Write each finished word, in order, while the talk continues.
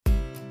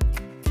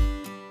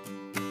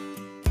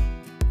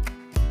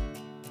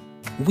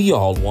We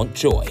all want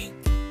joy,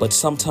 but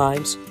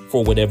sometimes,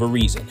 for whatever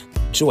reason,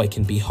 joy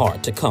can be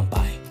hard to come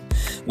by.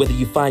 Whether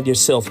you find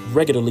yourself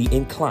regularly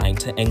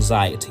inclined to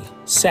anxiety,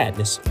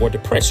 sadness, or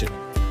depression,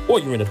 or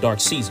you're in a dark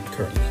season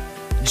currently,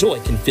 joy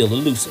can feel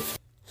elusive.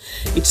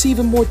 It's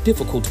even more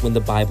difficult when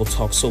the Bible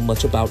talks so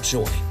much about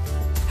joy.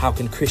 How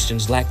can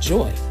Christians lack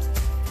joy?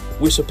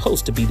 We're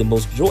supposed to be the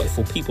most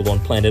joyful people on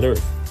planet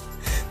Earth.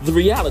 The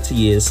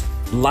reality is,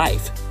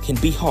 life can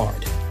be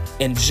hard,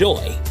 and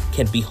joy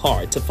can be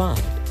hard to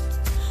find.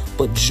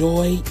 But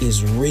joy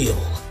is real.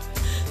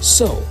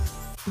 So,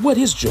 what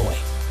is joy?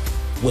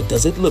 What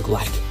does it look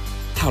like?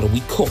 How do we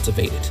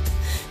cultivate it?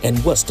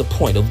 And what's the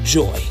point of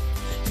joy?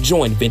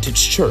 Join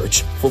Vintage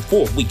Church for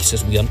 4 weeks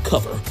as we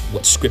uncover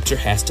what Scripture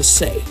has to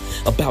say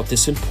about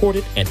this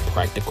important and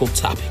practical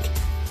topic.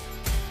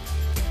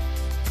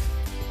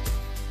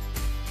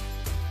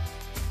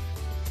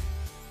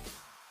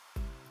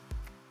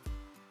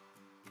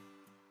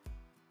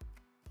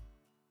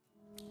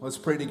 Let's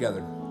pray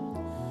together.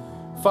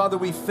 Father,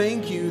 we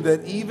thank you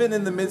that even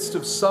in the midst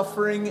of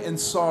suffering and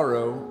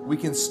sorrow, we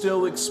can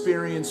still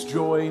experience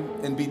joy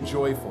and be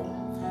joyful.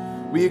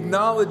 We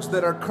acknowledge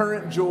that our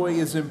current joy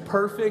is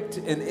imperfect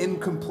and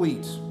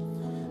incomplete.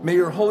 May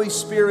your Holy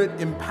Spirit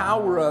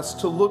empower us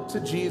to look to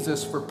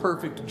Jesus for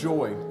perfect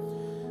joy.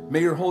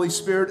 May your Holy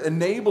Spirit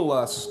enable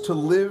us to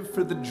live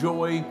for the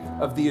joy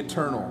of the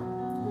eternal.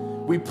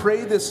 We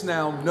pray this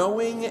now,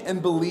 knowing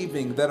and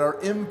believing that our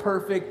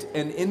imperfect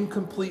and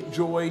incomplete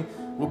joy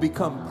will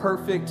become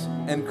perfect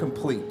and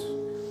complete.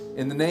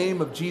 In the name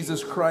of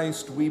Jesus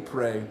Christ, we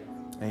pray.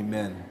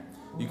 Amen.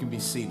 You can be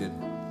seated.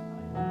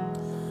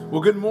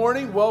 Well, good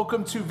morning.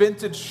 Welcome to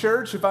Vintage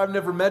Church. If I've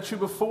never met you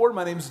before,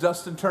 my name is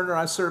Dustin Turner.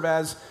 I serve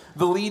as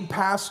the lead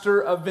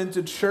pastor of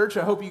Vintage Church.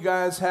 I hope you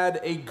guys had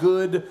a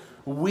good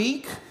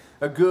week,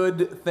 a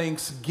good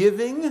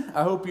Thanksgiving.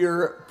 I hope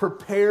you're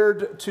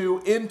prepared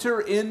to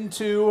enter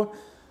into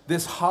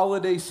this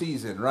holiday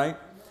season, right?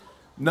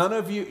 None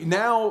of you,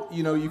 now,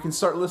 you can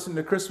start listening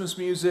to Christmas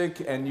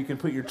music and you can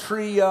put your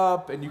tree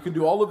up and you can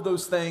do all of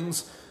those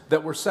things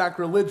that were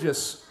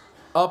sacrilegious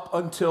up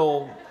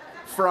until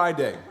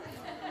Friday.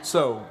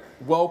 So,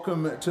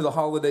 welcome to the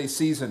holiday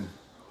season.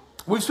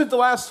 We've spent the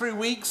last 3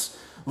 weeks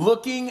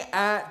looking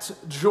at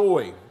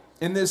joy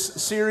in this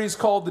series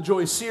called the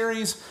Joy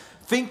Series,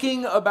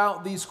 thinking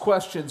about these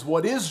questions.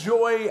 What is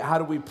joy? How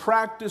do we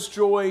practice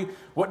joy?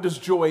 What does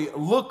joy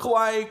look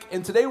like?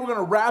 And today we're going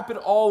to wrap it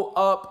all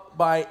up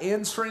by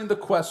answering the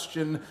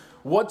question,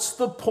 what's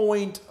the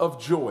point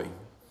of joy?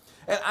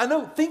 And I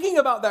know thinking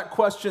about that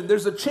question,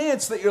 there's a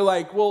chance that you're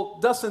like, well,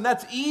 Dustin,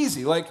 that's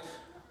easy. Like,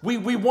 we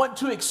want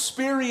to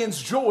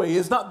experience joy.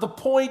 Is not the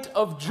point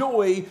of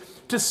joy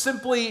to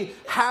simply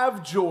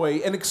have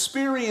joy and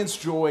experience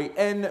joy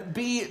and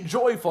be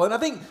joyful? And I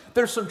think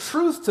there's some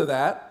truth to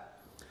that.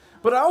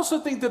 But I also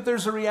think that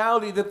there's a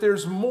reality that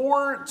there's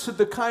more to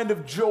the kind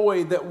of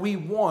joy that we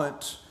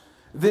want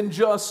than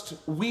just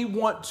we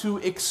want to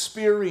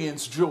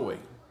experience joy.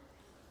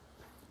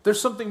 There's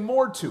something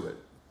more to it.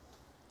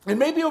 And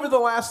maybe over the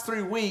last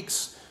 3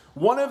 weeks,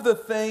 one of the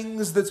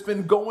things that's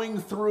been going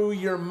through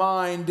your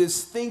mind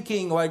is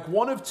thinking like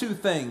one of two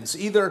things.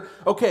 Either,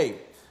 okay,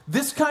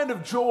 this kind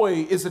of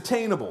joy is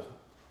attainable.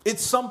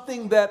 It's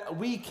something that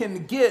we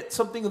can get,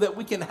 something that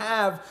we can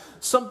have,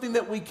 something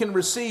that we can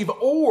receive.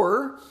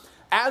 Or,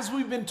 as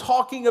we've been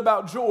talking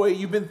about joy,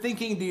 you've been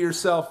thinking to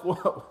yourself,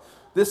 well,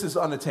 this is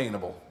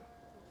unattainable.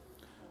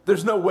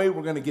 There's no way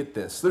we're going to get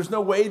this. There's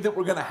no way that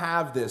we're going to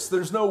have this.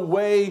 There's no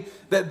way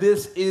that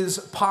this is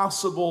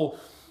possible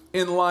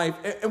in life.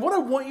 And what I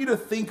want you to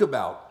think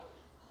about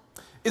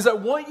is I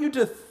want you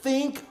to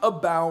think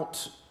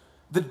about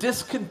the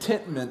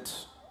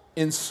discontentment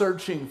in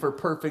searching for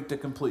perfect and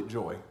complete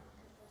joy.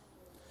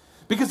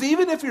 Because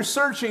even if you're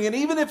searching and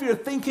even if you're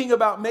thinking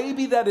about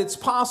maybe that it's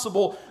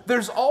possible,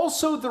 there's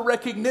also the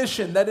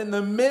recognition that in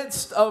the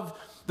midst of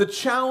the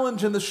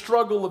challenge and the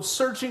struggle of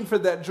searching for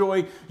that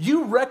joy,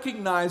 you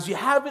recognize you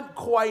haven't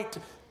quite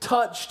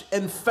touched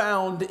and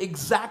found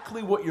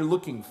exactly what you're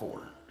looking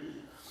for.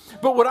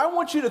 But what I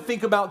want you to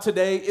think about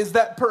today is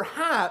that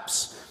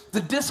perhaps the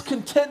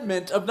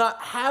discontentment of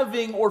not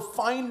having or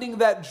finding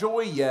that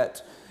joy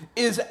yet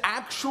is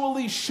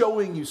actually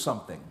showing you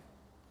something.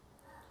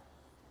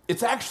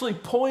 It's actually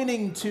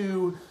pointing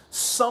to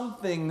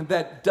something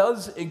that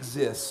does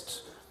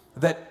exist,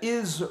 that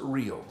is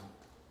real.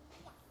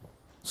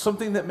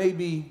 Something that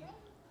maybe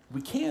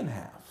we can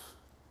have.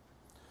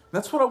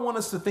 That's what I want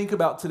us to think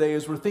about today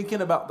as we're thinking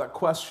about that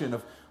question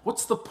of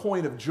what's the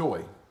point of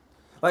joy?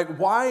 Like,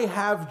 why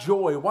have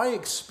joy? Why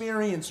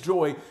experience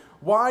joy?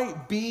 Why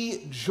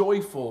be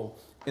joyful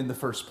in the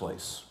first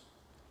place?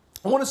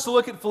 I want us to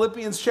look at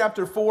Philippians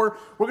chapter 4.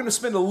 We're going to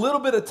spend a little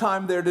bit of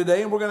time there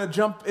today, and we're going to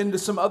jump into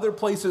some other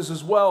places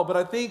as well. But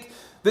I think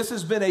this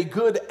has been a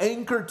good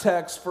anchor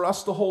text for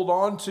us to hold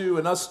on to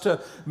and us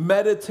to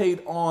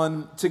meditate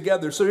on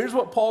together. So here's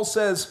what Paul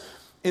says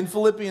in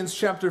Philippians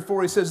chapter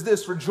 4. He says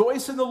this,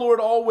 "Rejoice in the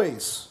Lord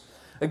always.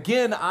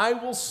 Again, I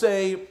will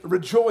say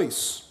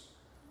rejoice.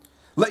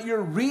 Let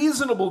your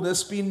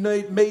reasonableness be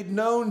made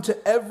known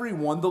to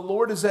everyone. The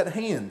Lord is at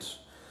hand.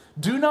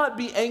 Do not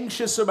be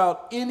anxious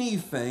about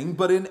anything,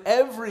 but in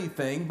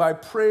everything, by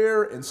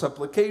prayer and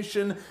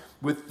supplication,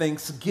 with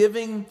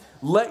thanksgiving,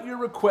 let your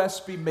requests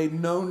be made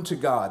known to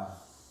God.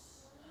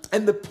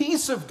 And the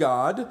peace of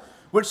God,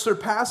 which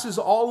surpasses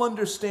all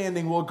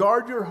understanding, will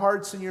guard your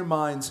hearts and your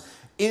minds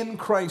in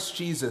Christ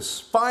Jesus.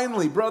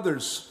 Finally,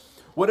 brothers,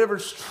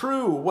 whatever's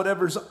true,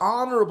 whatever's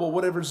honorable,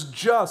 whatever's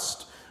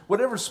just,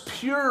 whatever's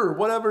pure,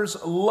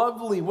 whatever's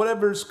lovely,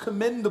 whatever's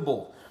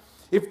commendable,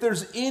 if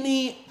there's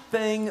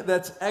anything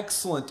that's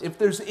excellent, if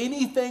there's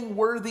anything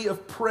worthy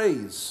of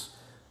praise,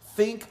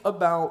 think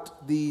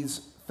about these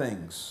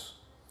things.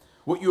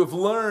 What you have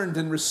learned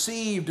and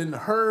received and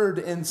heard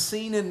and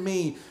seen in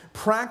me,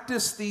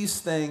 practice these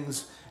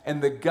things,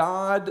 and the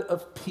God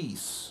of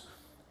peace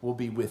will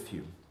be with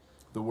you.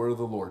 The word of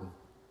the Lord.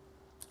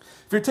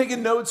 If you're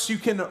taking notes, you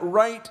can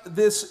write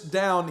this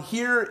down.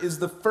 Here is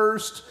the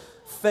first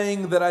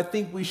thing that I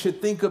think we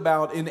should think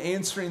about in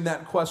answering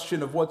that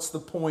question of what's the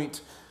point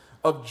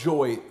of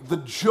joy. The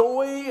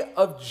joy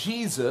of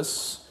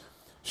Jesus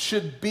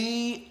should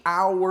be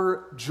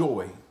our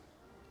joy.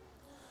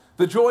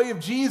 The joy of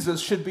Jesus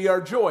should be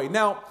our joy.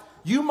 Now,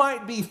 you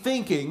might be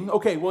thinking,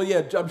 okay, well,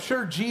 yeah, I'm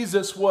sure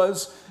Jesus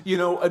was,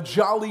 a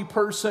jolly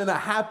person, a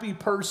happy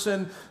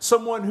person,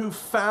 someone who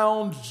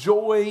found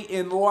joy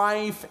in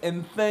life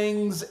and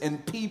things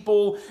and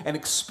people and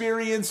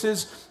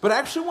experiences. But I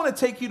actually want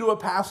to take you to a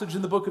passage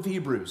in the book of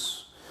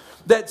Hebrews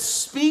that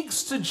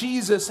speaks to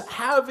Jesus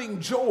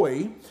having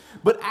joy,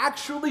 but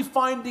actually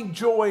finding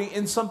joy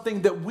in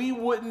something that we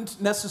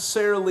wouldn't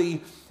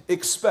necessarily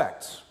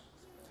expect.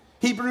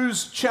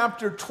 Hebrews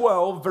chapter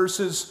 12,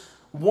 verses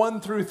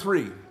 1 through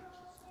 3.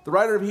 The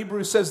writer of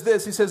Hebrews says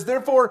this. He says,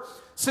 therefore,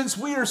 since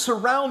we are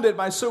surrounded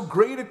by so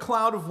great a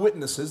cloud of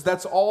witnesses,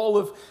 that's all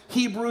of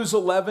Hebrews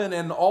 11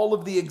 and all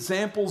of the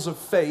examples of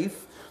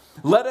faith,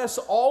 let us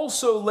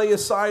also lay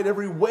aside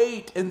every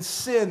weight and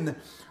sin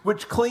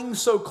which clings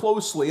so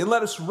closely, and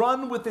let us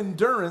run with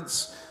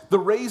endurance the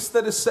race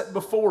that is set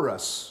before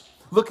us.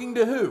 Looking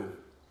to who?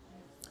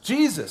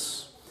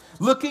 Jesus.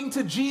 Looking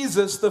to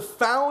Jesus, the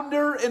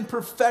founder and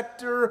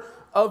perfecter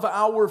of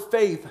our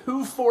faith.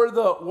 Who for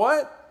the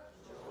what?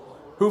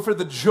 Who for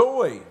the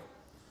joy.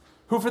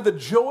 Who for the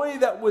joy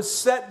that was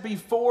set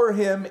before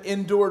him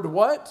endured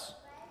what?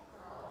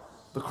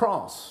 The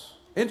cross.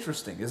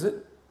 Interesting, is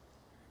it?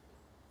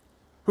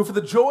 Who for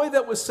the joy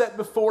that was set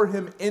before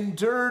him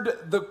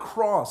endured the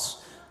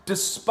cross,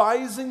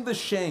 despising the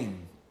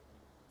shame,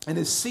 and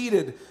is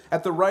seated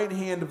at the right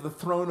hand of the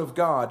throne of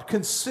God.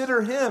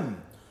 Consider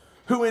him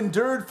who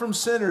endured from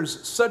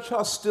sinners such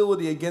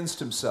hostility against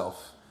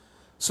himself,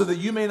 so that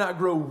you may not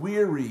grow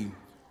weary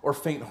or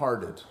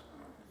faint-hearted.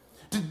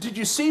 Did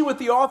you see what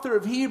the author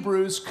of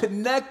Hebrews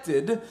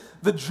connected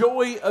the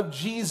joy of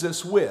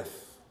Jesus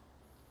with?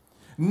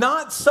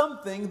 Not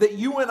something that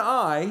you and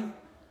I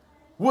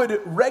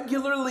would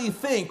regularly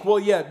think, well,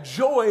 yeah,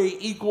 joy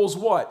equals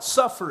what?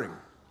 Suffering.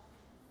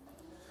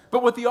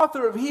 But what the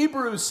author of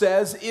Hebrews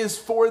says is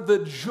for the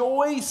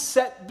joy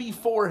set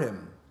before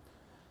him,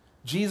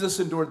 Jesus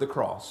endured the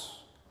cross.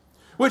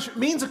 Which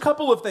means a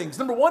couple of things.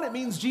 Number one, it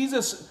means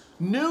Jesus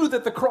knew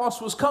that the cross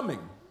was coming.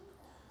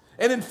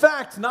 And in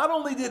fact, not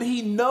only did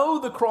he know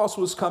the cross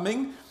was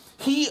coming,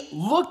 he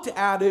looked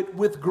at it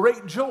with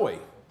great joy.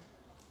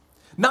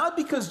 Not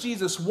because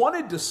Jesus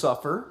wanted to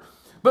suffer,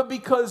 but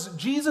because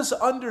Jesus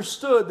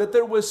understood that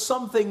there was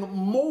something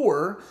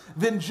more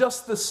than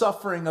just the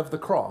suffering of the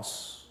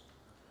cross.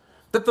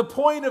 That the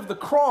point of the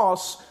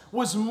cross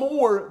was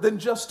more than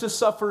just to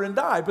suffer and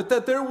die, but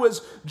that there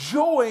was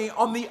joy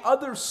on the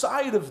other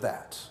side of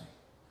that.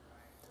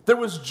 There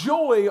was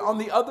joy on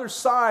the other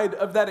side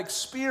of that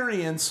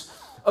experience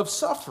of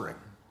suffering.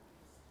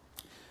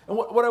 And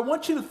what I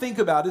want you to think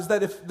about is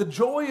that if the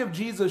joy of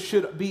Jesus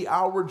should be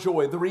our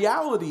joy, the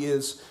reality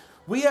is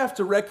we have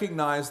to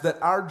recognize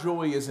that our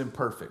joy is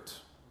imperfect.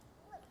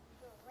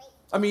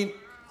 I mean,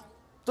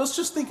 let's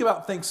just think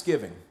about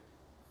Thanksgiving.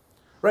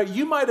 Right?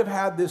 You might have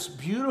had this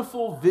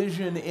beautiful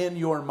vision in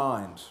your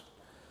mind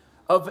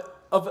of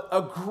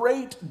a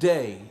great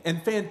day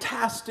and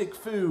fantastic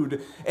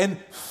food and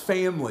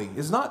family.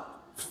 Is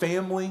not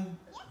family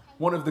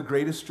one of the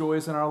greatest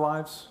joys in our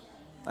lives?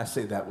 I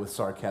say that with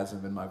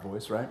sarcasm in my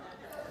voice, right?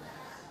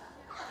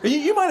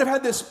 You might have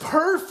had this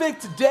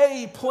perfect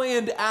day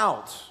planned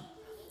out.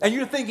 And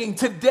you're thinking,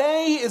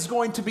 today is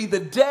going to be the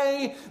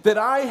day that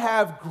I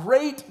have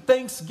great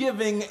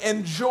Thanksgiving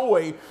and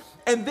joy.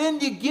 And then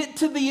you get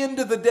to the end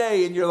of the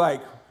day and you're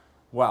like,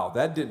 wow,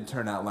 that didn't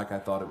turn out like I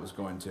thought it was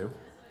going to.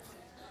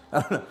 I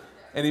don't know.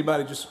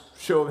 Anybody, just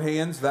show of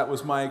hands, that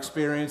was my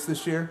experience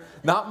this year?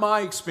 Not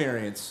my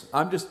experience.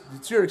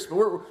 It's your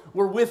experience.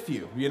 We're with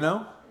you, you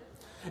know?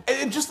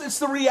 And just, it's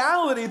the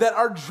reality that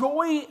our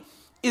joy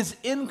is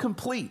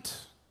incomplete.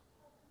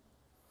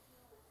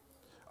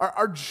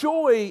 Our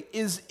joy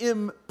is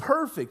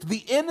imperfect.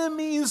 The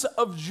enemies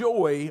of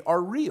joy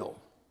are real.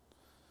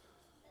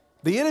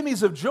 The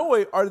enemies of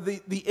joy are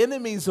the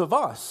enemies of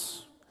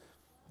us.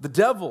 The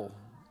devil,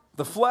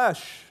 the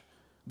flesh,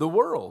 the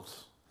world.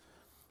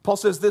 Paul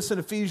says this in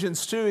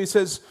Ephesians 2. He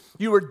says,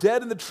 you were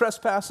dead in the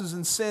trespasses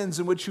and sins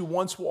in which you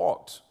once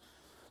walked.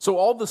 So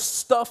all the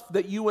stuff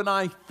that you and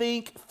I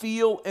think,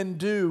 feel, and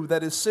do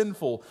that is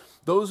sinful,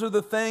 those are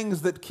the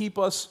things that keep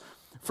us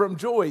from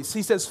joy.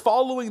 He says,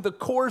 following the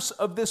course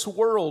of this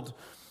world.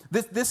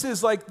 This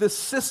is like the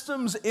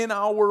systems in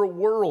our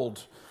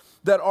world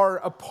that are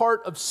a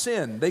part of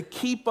sin. They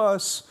keep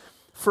us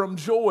from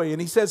joy.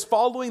 And he says,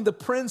 following the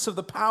prince of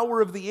the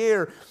power of the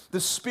air,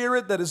 the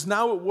spirit that is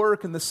now at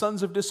work in the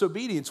sons of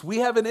disobedience. We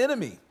have an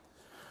enemy.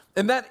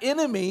 And that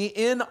enemy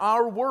in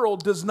our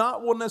world does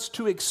not want us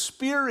to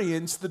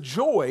experience the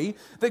joy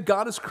that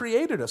God has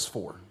created us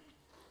for.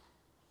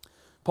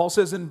 Paul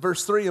says in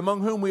verse 3,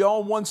 among whom we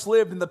all once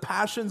lived in the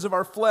passions of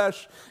our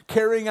flesh,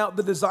 carrying out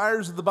the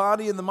desires of the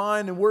body and the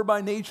mind, and were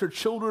by nature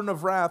children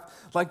of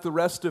wrath like the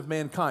rest of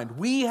mankind.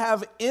 We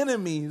have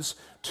enemies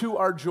to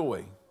our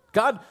joy.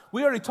 God,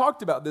 we already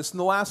talked about this in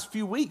the last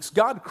few weeks.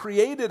 God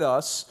created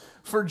us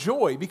for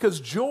joy because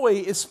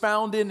joy is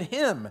found in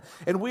Him.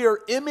 And we are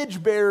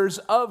image bearers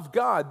of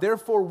God.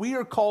 Therefore, we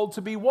are called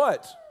to be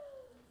what?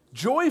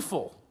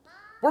 Joyful.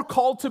 We're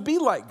called to be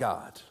like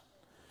God.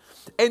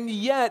 And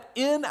yet,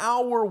 in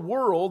our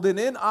world and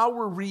in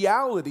our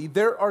reality,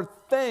 there are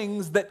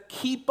things that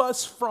keep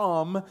us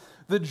from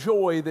the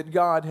joy that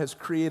God has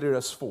created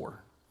us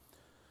for.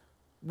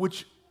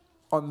 Which,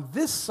 on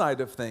this side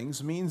of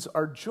things, means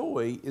our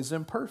joy is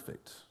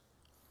imperfect.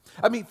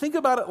 I mean, think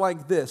about it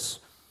like this.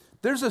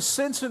 There's a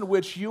sense in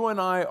which you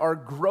and I are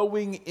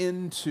growing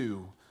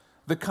into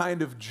the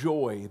kind of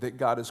joy that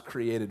God has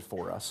created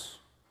for us.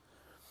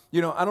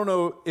 You know, I don't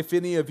know if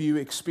any of you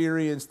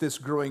experienced this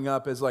growing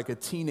up as like a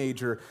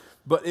teenager,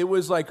 but it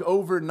was like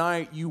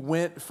overnight you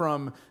went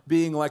from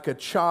being like a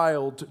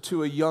child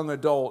to a young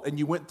adult, and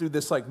you went through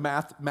this like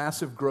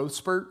massive growth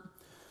spurt.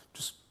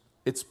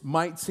 It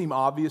might seem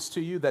obvious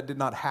to you. That did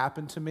not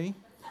happen to me.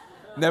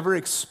 Never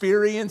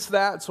experienced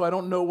that, so I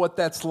don't know what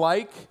that's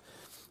like.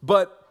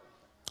 But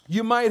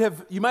you might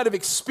have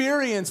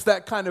experienced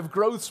that kind of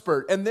growth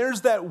spurt. And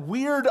there's that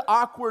weird,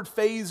 awkward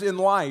phase in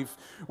life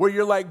where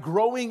you're like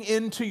growing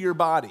into your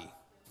body.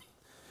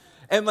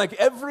 And like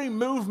every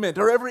movement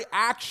or every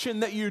action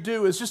that you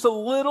do is just a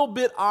little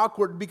bit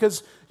awkward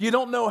because you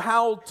don't know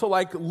how to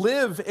like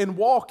live and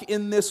walk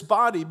in this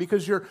body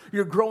because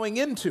you're growing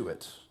into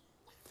it.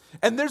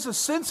 And there's a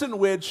sense in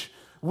which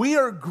we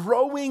are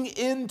growing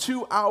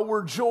into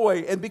our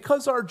joy. And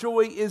because our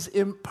joy is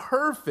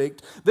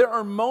imperfect, there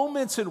are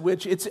moments in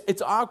which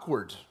it's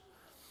awkward.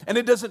 And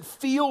it doesn't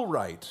feel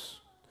right.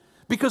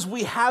 Because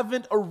we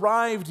haven't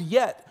arrived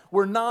yet.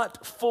 We're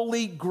not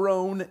fully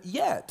grown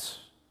yet.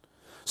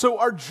 So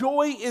our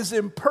joy is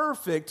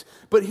imperfect,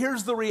 but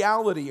here's the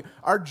reality.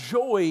 Our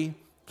joy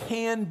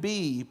can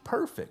be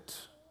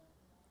perfect.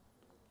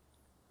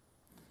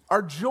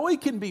 Our joy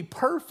can be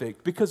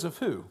perfect because of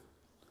who?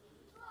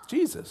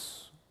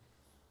 Jesus.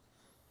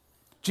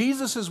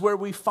 Jesus is where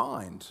we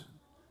find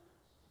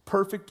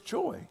perfect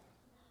joy.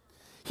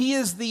 He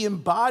is the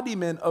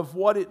embodiment of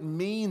what it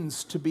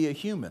means to be a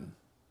human.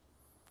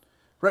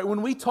 Right?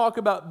 When we talk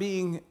about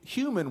being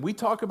human, we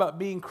talk about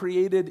being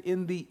created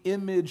in the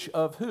image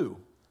of who?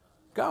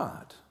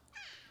 God.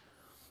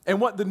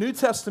 And what the New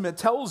Testament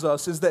tells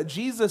us is that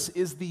Jesus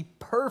is the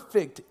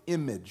perfect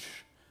image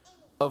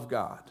of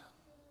God.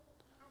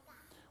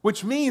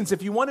 Which means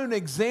if you want an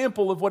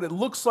example of what it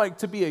looks like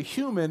to be a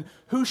human,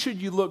 who should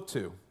you look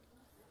to?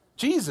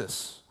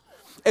 Jesus.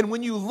 And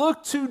when you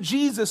look to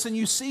Jesus and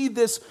you see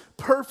this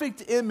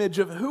perfect image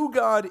of who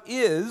God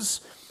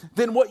is,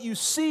 then what you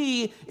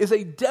see is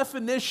a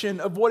definition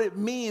of what it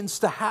means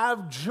to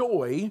have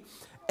joy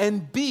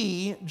and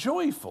be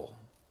joyful.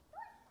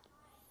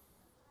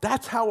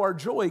 That's how our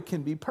joy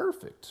can be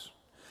perfect.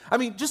 I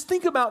mean, just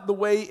think about the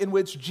way in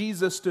which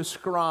Jesus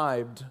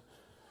described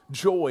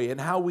joy and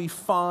how we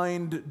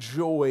find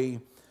joy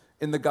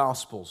in the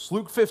Gospels.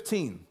 Luke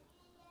 15.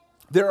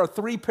 There are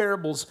 3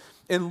 parables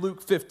in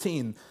Luke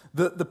 15.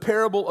 The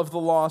parable of the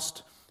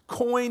lost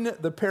coin,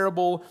 the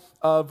parable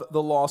of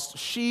the lost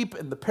sheep,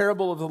 and the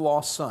parable of the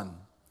lost son.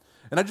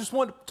 And I just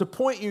want to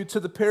point you to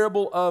the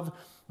parable of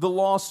the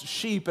lost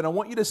sheep, and I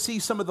want you to see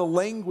some of the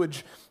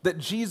language that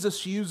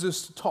Jesus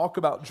uses to talk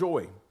about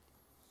joy.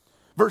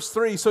 Verse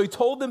 3, so he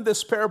told them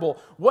this parable.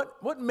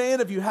 What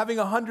man of you having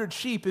 100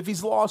 sheep, if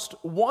he's lost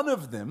one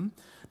of them,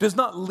 does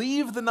not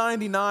leave the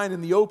 99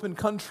 in the open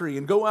country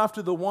and go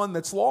after the one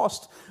that's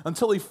lost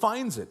until he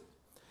finds it?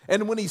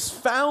 And when he's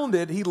found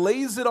it, he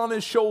lays it on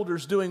his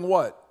shoulders, doing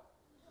what?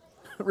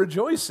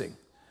 Rejoicing,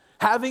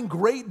 having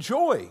great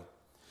joy.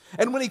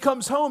 And when he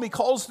comes home, he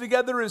calls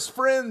together his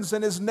friends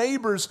and his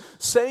neighbors,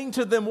 saying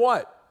to them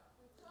what?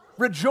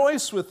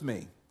 Rejoice with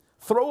me,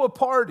 throw a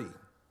party.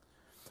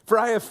 For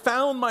I have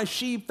found my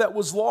sheep that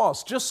was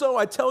lost. Just so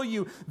I tell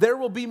you, there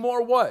will be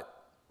more what?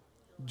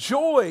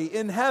 Joy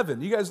in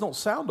heaven. You guys don't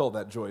sound all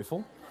that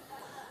joyful.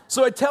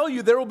 So I tell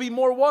you, there will be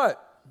more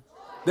what?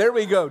 There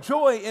we go.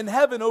 Joy in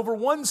heaven over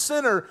one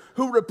sinner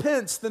who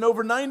repents than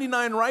over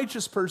 99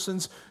 righteous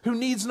persons who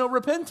needs no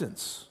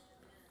repentance.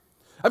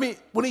 I mean,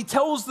 when he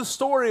tells the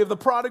story of the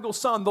prodigal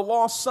son, the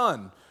lost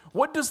son,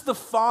 what does the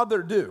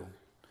father do?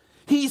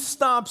 He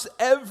stops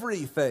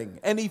everything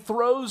and he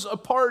throws a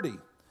party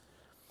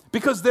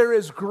because there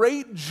is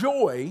great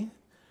joy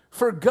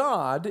for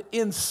God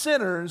in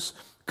sinners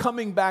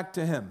coming back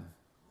to him.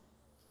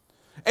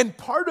 And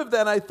part of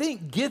that, I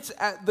think, gets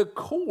at the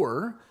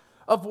core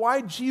of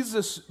why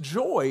Jesus'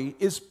 joy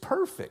is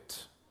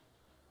perfect.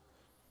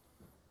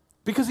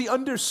 Because he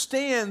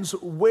understands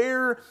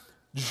where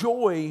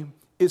joy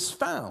is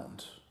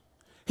found.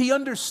 He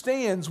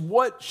understands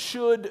what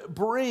should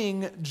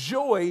bring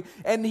joy,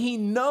 and he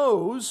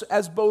knows,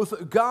 as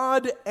both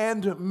God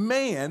and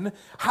man,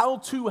 how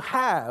to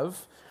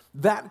have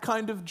that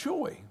kind of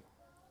joy.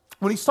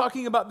 When he's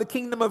talking about the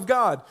kingdom of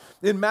God,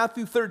 in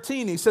Matthew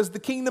 13, he says, the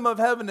kingdom of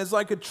heaven is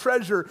like a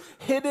treasure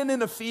hidden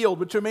in a field,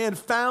 which a man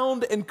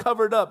found and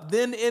covered up.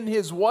 Then in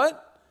his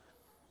what?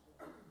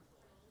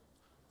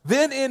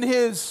 Then in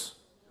his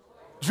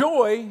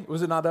joy,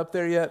 was it not up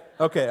there yet?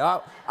 Okay,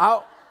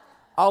 I'll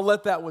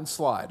let that one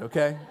slide,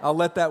 okay? I'll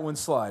let that one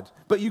slide.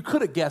 But you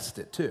could have guessed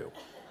it too.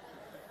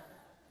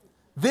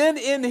 Then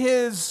in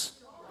his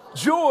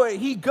joy,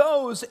 he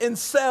goes and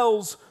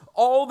sells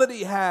all that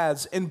he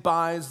has and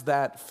buys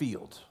that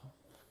field.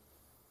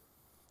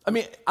 I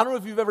mean, I don't know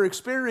if you've ever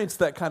experienced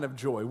that kind of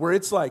joy where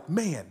it's like,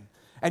 man,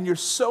 and you're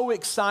so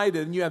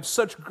excited and you have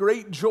such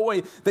great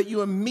joy that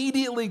you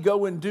immediately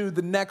go and do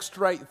the next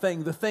right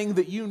thing, the thing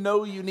that you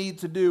know you need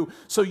to do,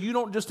 so you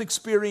don't just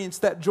experience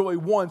that joy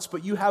once,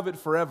 but you have it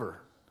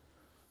forever.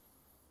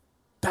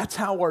 That's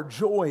how our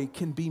joy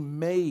can be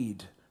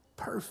made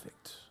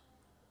perfect.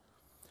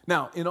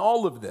 Now, in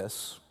all of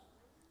this,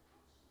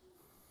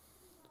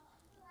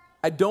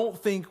 I don't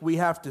think we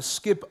have to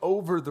skip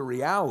over the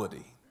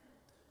reality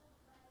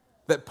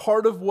that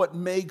part of what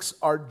makes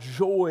our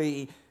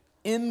joy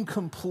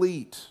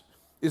incomplete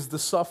is the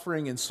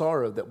suffering and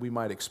sorrow that we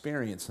might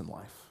experience in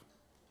life.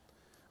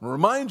 I'll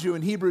remind you,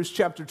 in Hebrews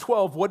chapter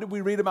 12, what did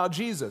we read about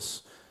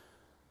Jesus?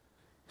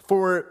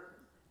 For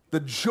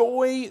the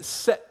joy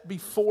set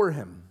before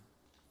him,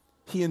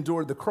 he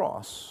endured the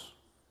cross.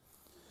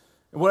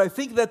 And what I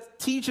think that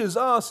teaches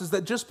us is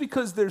that just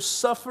because there's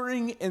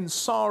suffering and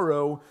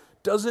sorrow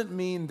doesn't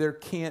mean there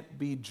can't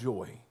be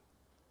joy.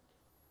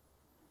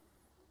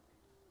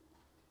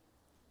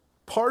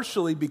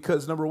 Partially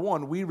because, number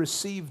one, we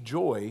receive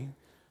joy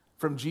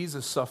from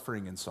Jesus'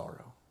 suffering and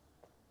sorrow.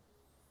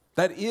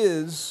 That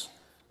is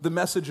the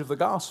message of the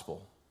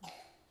gospel.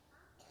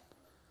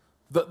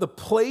 The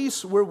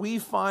place where we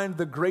find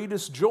the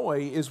greatest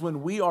joy is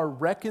when we are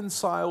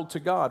reconciled to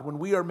God, when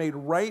we are made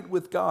right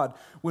with God,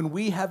 when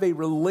we have a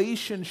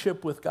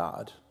relationship with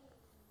God.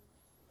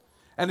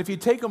 And if you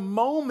take a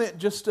moment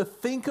just to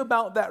think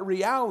about that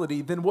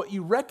reality, then what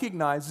you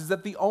recognize is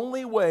that the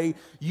only way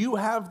you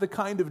have the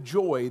kind of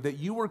joy that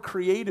you were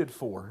created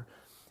for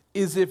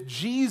is if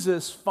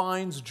Jesus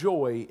finds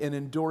joy in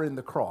enduring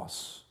the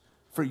cross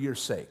for your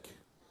sake.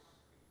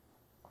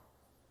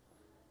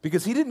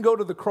 Because he didn't go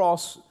to the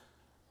cross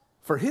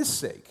for his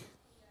sake.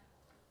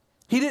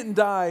 He didn't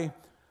die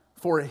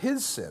for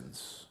his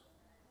sins.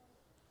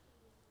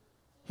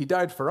 He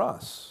died for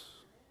us.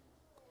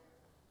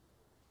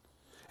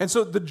 And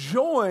so the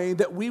joy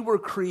that we were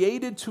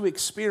created to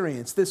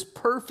experience, this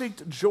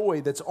perfect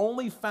joy that's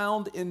only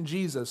found in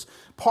Jesus,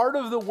 part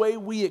of the way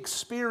we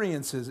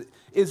experience it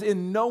is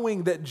in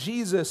knowing that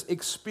Jesus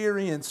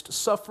experienced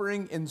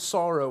suffering and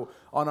sorrow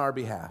on our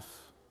behalf.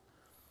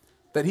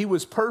 That he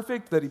was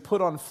perfect, that he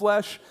put on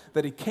flesh,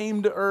 that he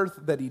came to earth,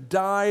 that he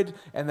died,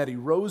 and that he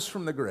rose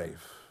from the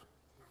grave.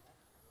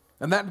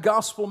 And that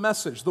gospel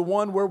message, the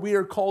one where we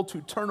are called to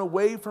turn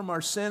away from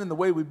our sin and the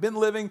way we've been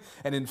living,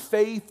 and in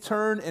faith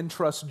turn and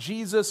trust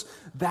Jesus,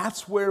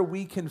 that's where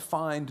we can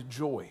find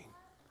joy.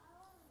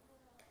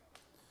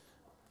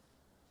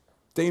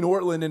 Dane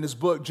Ortland, in his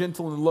book,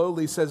 Gentle and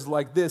Lowly, says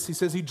like this. He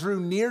says, he drew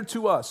near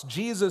to us.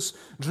 Jesus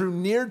drew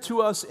near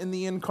to us in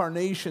the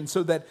incarnation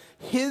so that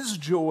his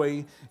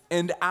joy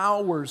and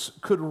ours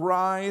could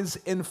rise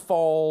and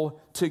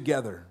fall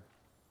together.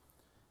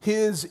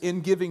 His in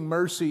giving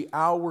mercy,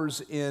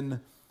 ours in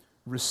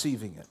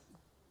receiving it.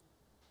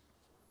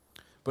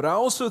 But I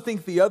also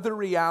think the other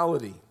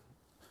reality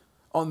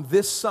on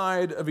this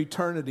side of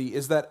eternity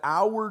is that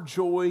our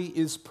joy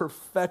is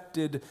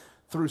perfected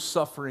through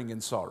suffering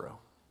and sorrow.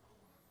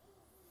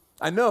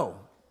 I know,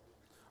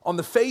 on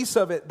the face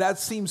of it, that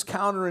seems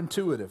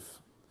counterintuitive.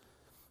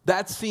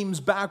 That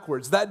seems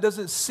backwards. That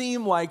doesn't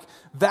seem like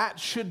that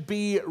should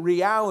be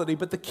reality.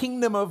 But the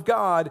kingdom of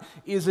God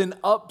is an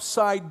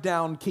upside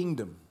down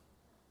kingdom.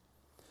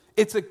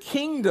 It's a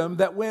kingdom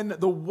that when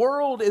the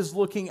world is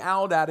looking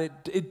out at it,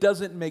 it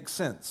doesn't make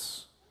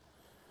sense.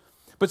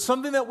 But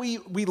something that we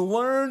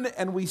learn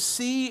and we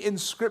see in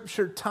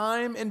Scripture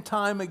time and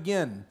time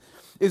again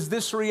is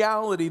this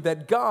reality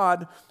that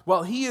God,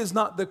 while he is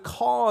not the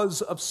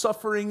cause of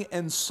suffering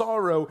and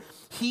sorrow,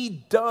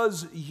 he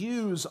does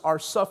use our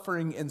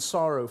suffering and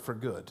sorrow for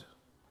good.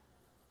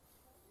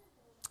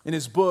 In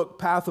his book,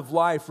 Path of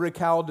Life, Rick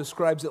Howell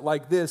describes it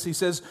like this. He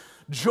says,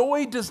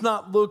 joy does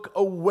not look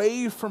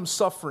away from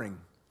suffering.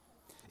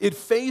 It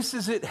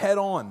faces it head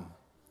on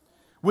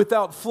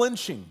without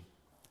flinching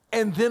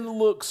and then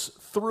looks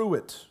through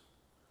it.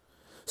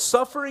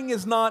 Suffering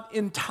is not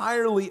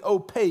entirely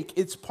opaque.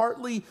 It's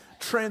partly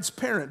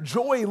transparent.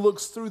 Joy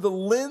looks through the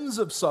lens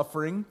of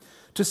suffering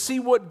to see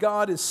what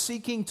God is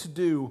seeking to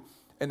do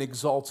and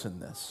exalts in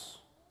this.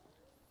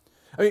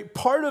 I mean,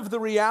 part of the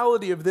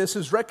reality of this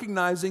is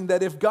recognizing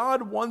that if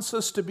God wants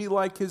us to be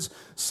like his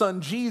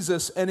son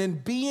Jesus, and in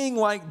being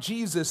like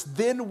Jesus,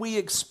 then we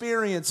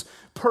experience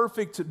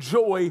perfect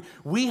joy,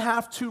 we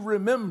have to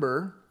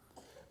remember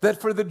that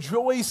for the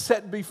joy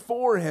set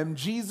before him,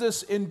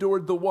 Jesus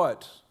endured the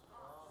what?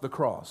 The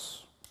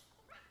cross.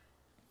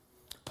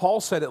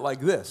 Paul said it like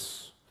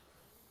this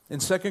in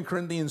 2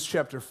 Corinthians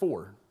chapter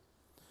 4.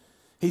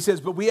 He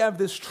says, "But we have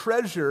this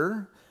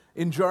treasure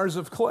in jars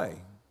of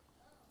clay,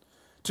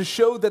 to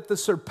show that the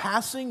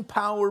surpassing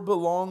power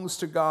belongs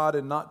to God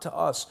and not to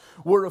us.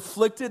 We're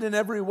afflicted in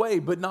every way,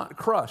 but not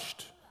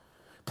crushed.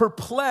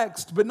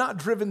 Perplexed, but not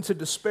driven to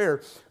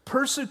despair.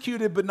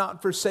 Persecuted, but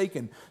not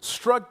forsaken.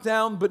 Struck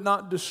down, but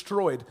not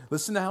destroyed."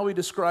 Listen to how he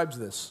describes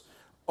this.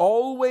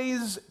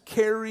 "Always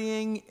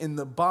carrying in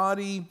the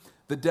body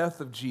the death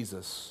of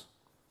Jesus,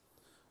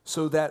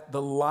 so that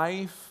the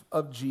life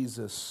of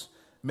Jesus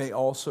may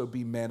also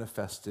be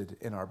manifested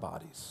in our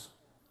bodies."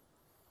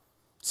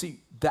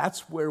 See,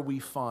 that's where we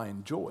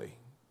find joy.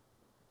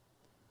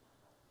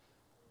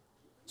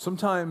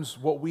 Sometimes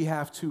what we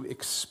have to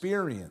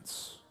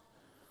experience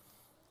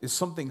is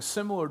something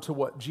similar to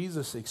what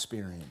Jesus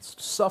experienced,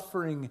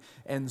 suffering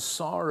and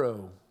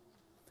sorrow.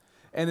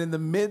 And in the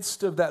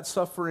midst of that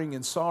suffering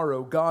and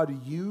sorrow,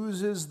 God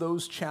uses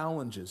those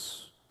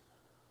challenges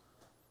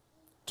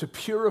to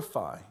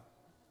purify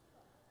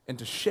and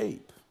to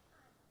shape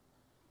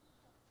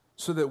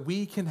so that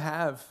we can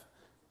have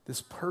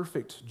this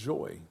perfect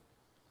joy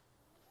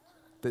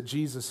that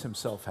Jesus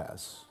himself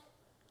has,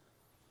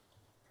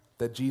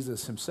 that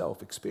Jesus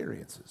himself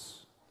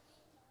experiences.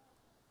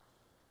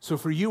 So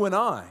for you and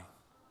I,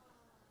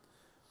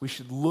 we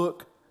should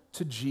look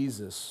to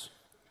Jesus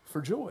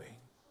for joy.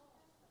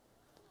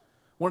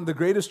 One of the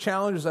greatest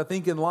challenges, I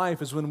think, in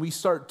life is when we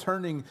start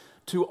turning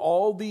to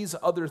all these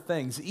other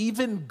things,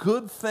 even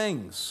good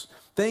things,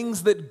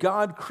 things that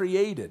God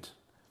created,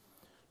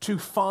 to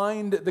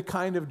find the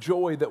kind of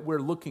joy that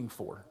we're looking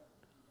for.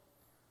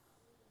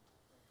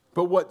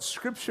 But what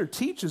Scripture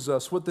teaches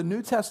us, what the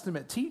New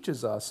Testament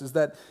teaches us, is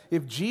that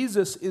if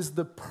Jesus is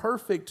the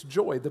perfect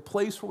joy, the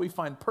place where we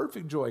find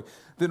perfect joy,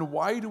 then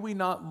why do we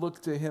not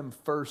look to him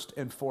first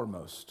and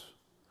foremost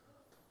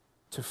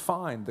to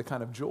find the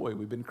kind of joy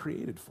we've been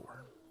created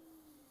for?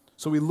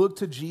 So we look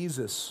to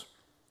Jesus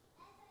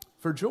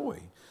for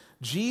joy.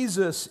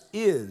 Jesus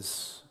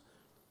is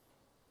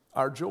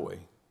our joy,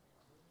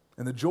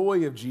 and the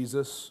joy of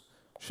Jesus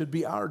should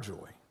be our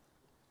joy.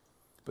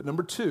 But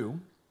number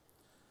two,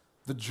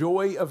 the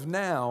joy of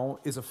now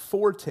is a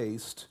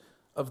foretaste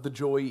of the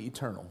joy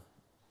eternal.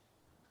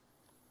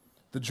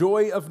 The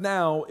joy of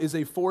now is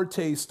a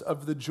foretaste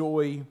of the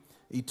joy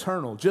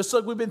eternal. Just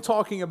like we've been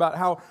talking about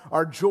how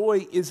our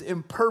joy is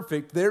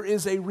imperfect, there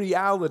is a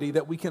reality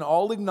that we can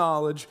all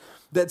acknowledge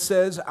that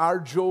says our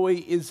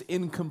joy is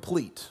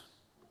incomplete.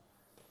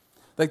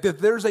 Like that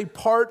there's a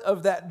part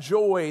of that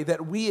joy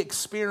that we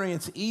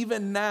experience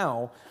even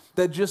now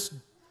that just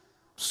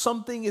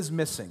something is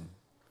missing.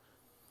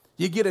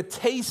 You get a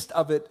taste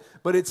of it,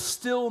 but it's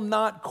still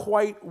not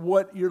quite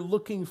what you're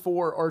looking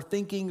for or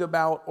thinking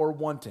about or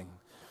wanting.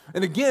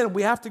 And again,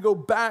 we have to go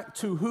back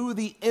to who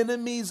the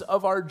enemies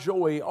of our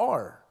joy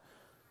are.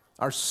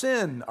 Our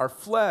sin, our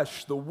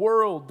flesh, the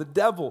world, the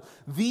devil.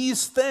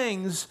 These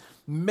things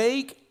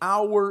make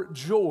our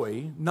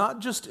joy not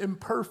just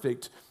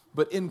imperfect,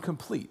 but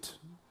incomplete.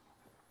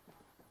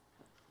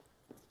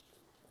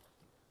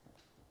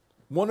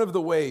 One of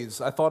the ways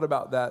I thought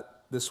about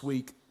that this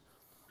week,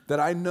 that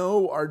I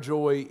know our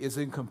joy is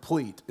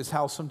incomplete, is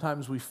how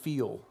sometimes we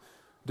feel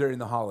during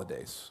the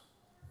holidays.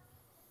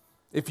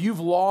 If you've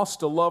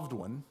lost a loved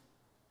one,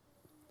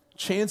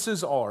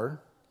 chances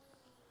are,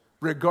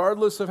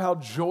 regardless of how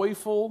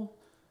joyful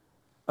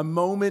a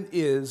moment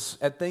is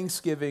at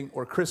Thanksgiving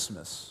or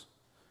Christmas,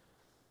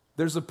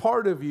 there's a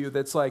part of you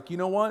that's like, you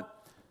know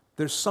what?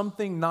 There's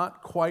something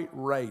not quite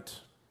right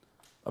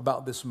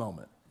about this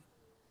moment.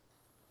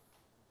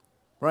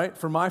 Right?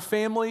 For my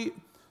family,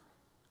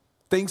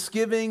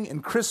 Thanksgiving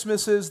and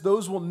Christmases,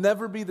 those will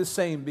never be the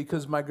same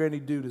because my granny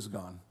dude is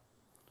gone.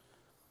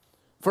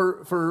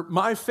 For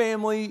my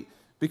family,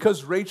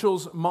 because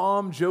Rachel's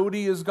mom,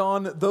 Jody, is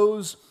gone,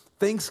 those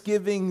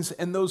Thanksgivings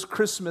and those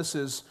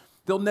Christmases,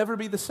 they'll never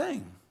be the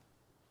same.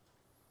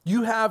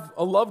 You have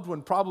a loved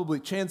one, probably,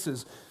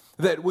 chances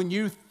that when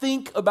you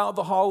think about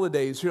the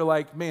holidays, you're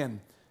like,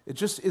 man, it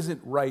just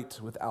isn't right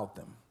without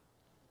them.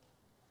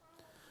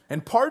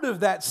 And part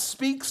of that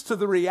speaks to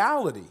the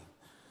reality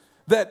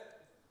that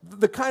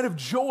the kind of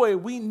joy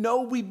we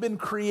know we've been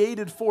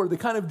created for, the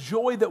kind of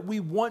joy that we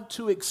want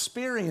to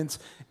experience,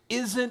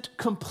 isn't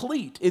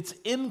complete. It's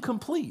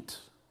incomplete.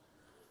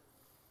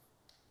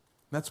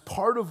 That's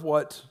part of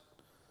what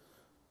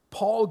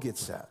Paul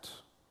gets at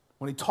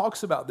when he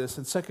talks about this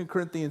in 2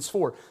 Corinthians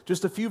 4,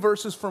 just a few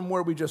verses from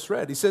where we just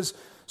read. He says,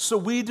 so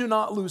we do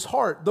not lose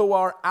heart, though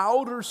our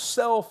outer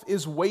self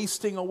is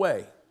wasting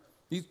away.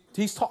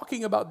 He's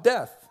talking about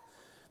death.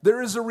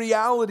 There is a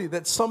reality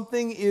that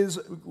something is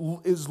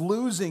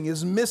losing,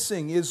 is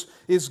missing,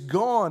 is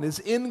gone, is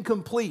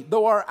incomplete.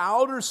 Though our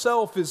outer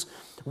self is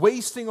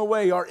wasting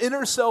away, our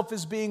inner self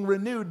is being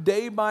renewed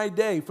day by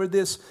day for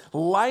this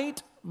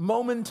light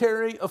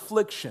momentary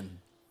affliction.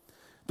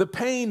 The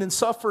pain and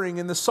suffering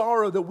and the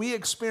sorrow that we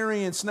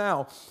experience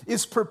now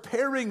is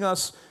preparing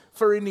us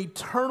for an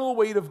eternal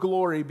weight of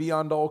glory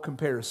beyond all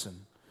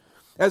comparison.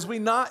 As we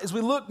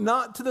look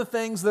not to the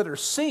things that are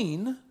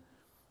seen,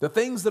 the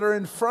things that are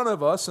in front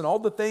of us and all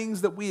the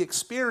things that we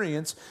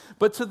experience,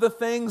 but to the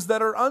things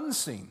that are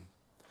unseen.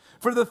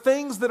 For the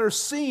things that are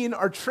seen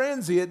are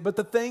transient, but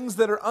the things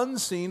that are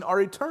unseen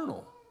are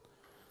eternal.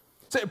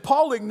 So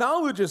Paul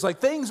acknowledges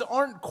things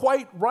aren't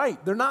quite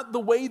right. They're not the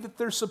way that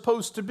they're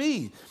supposed to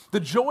be. The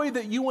joy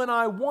that you and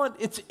I want,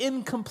 it's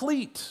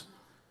incomplete.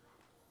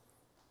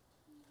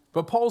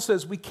 But Paul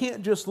says we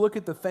can't just look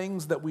at the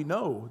things that we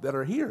know that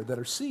are here, that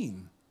are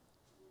seen.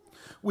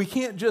 We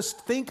can't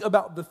just think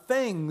about the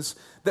things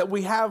that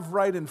we have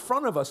right in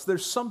front of us.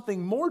 There's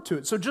something more to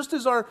it. So just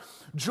as our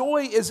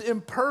joy is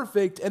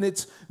imperfect and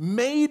it's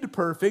made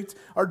perfect,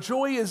 our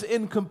joy is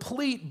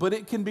incomplete, but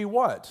it can be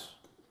what?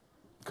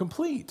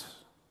 Complete.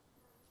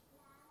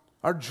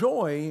 Our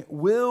joy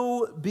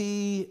will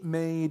be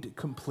made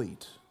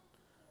complete.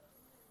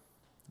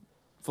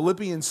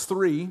 Philippians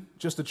 3,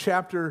 just a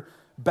chapter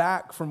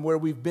back from where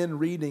we've been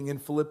reading in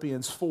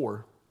Philippians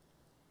 4,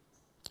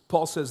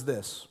 Paul says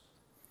this.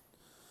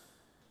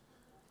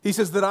 He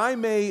says, that I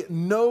may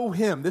know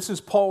him. This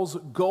is Paul's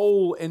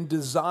goal and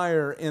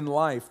desire in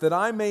life. That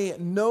I may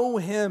know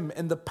him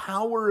and the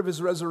power of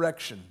his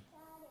resurrection.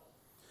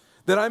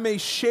 That I may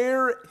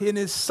share in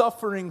his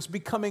sufferings,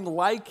 becoming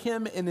like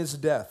him in his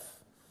death.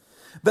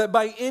 That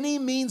by any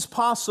means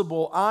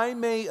possible I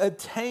may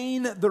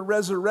attain the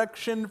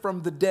resurrection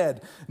from the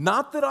dead.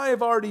 Not that I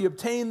have already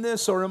obtained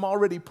this or am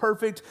already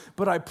perfect,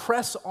 but I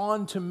press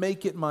on to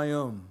make it my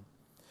own.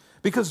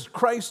 Because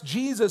Christ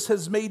Jesus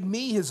has made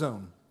me his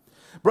own.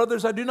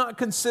 Brothers, I do not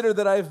consider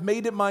that I have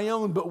made it my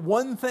own, but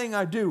one thing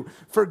I do,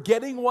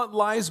 forgetting what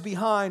lies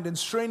behind and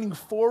straining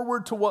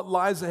forward to what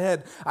lies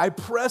ahead, I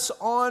press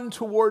on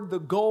toward the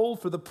goal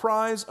for the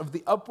prize of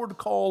the upward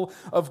call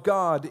of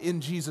God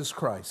in Jesus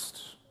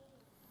Christ.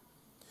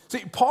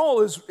 See,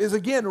 Paul is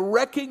again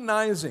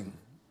recognizing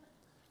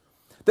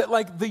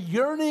that the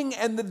yearning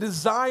and the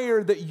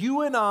desire that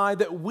you and I,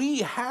 that we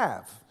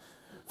have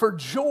for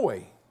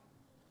joy,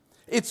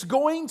 it's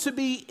going to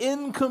be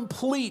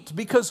incomplete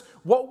because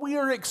what we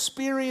are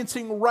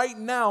experiencing right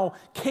now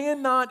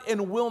cannot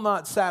and will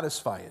not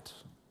satisfy it.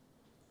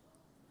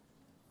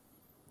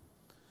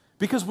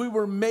 Because we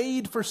were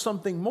made for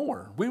something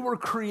more. We were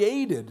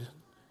created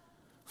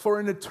for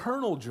an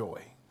eternal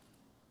joy.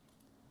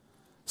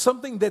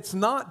 Something that's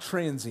not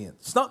transient.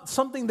 It's not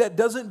something that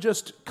doesn't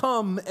just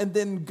come and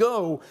then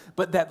go,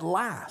 but that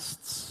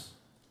lasts.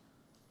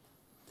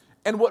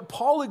 And what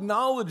Paul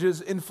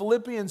acknowledges in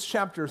Philippians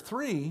chapter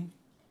 3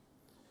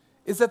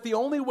 is that the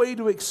only way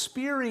to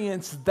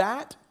experience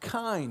that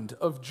kind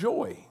of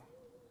joy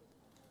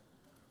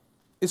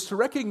is to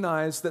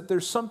recognize that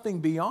there's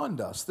something beyond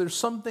us. There's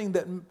something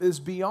that is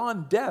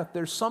beyond death.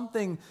 There's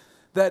something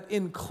that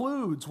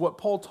includes what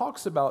Paul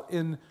talks about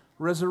in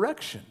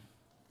resurrection.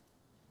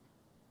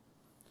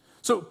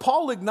 So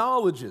Paul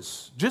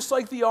acknowledges, just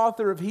like the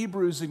author of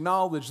Hebrews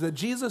acknowledged, that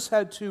Jesus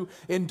had to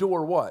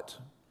endure what?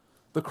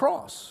 The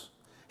cross.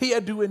 He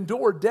had to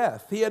endure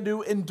death. He had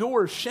to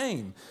endure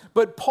shame.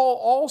 But Paul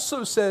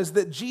also says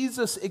that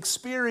Jesus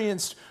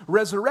experienced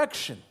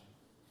resurrection.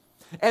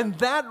 And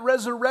that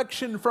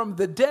resurrection from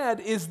the dead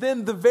is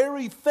then the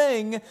very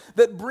thing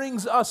that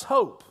brings us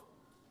hope.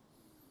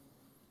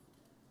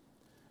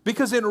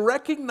 Because in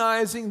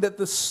recognizing that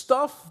the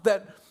stuff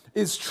that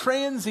is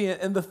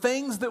transient and the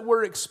things that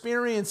we're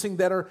experiencing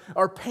that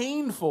are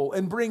painful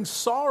and bring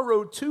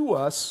sorrow to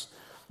us,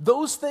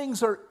 those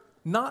things are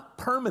not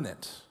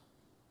permanent.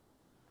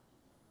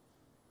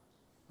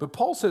 But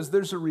Paul says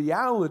there's a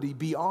reality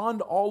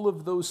beyond all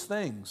of those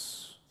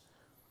things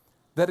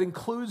that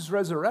includes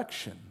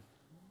resurrection,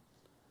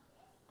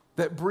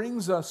 that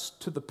brings us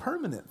to the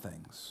permanent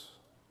things,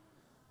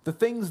 the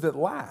things that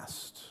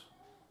last,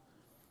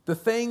 the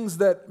things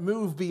that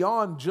move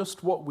beyond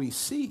just what we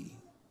see.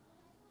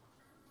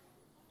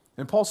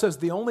 And Paul says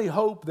the only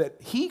hope that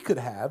he could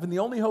have and the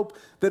only hope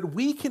that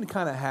we can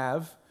kind of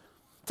have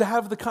to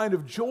have the kind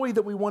of joy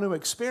that we want to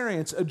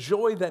experience, a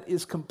joy that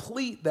is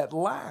complete, that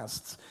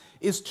lasts,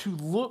 is to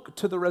look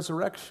to the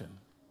resurrection.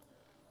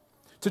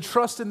 To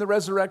trust in the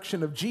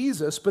resurrection of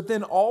Jesus, but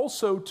then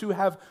also to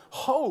have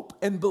hope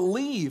and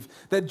believe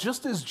that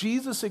just as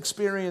Jesus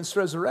experienced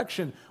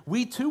resurrection,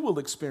 we too will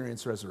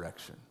experience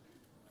resurrection.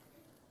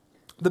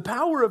 The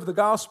power of the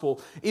gospel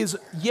is,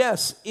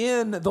 yes,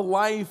 in the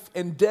life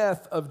and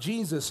death of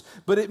Jesus,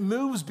 but it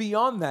moves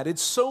beyond that.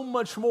 It's so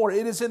much more.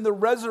 It is in the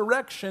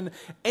resurrection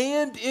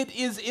and it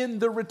is in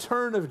the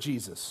return of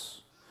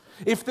Jesus.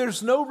 If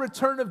there's no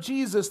return of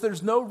Jesus,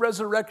 there's no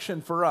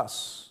resurrection for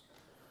us.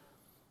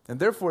 And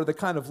therefore, the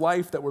kind of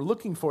life that we're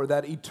looking for,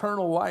 that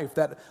eternal life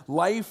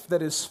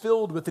that is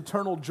filled with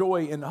eternal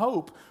joy and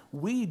hope,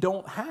 we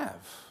don't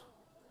have.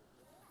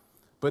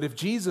 But if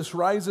Jesus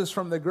rises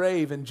from the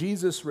grave and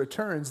Jesus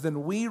returns,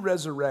 then we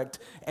resurrect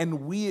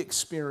and we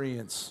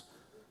experience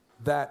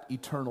that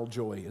eternal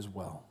joy as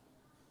well.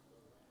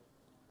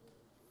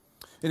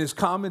 In his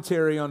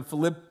commentary on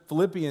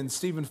Philippians,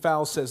 Stephen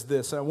Fowle says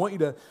this, and I want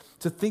you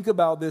to think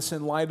about this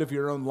in light of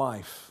your own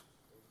life.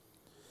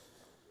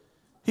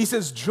 He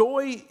says,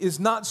 joy is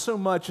not so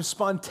much a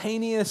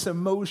spontaneous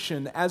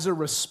emotion as a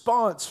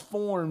response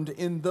formed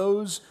in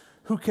those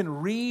who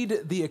can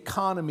read the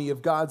economy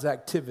of God's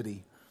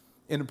activity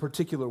in a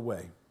particular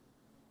way,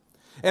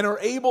 and are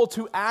able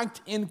to act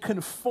in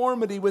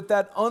conformity with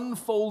that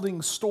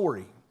unfolding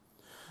story.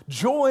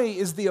 Joy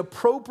is the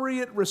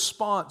appropriate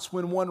response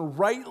when one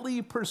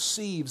rightly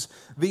perceives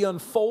the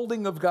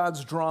unfolding of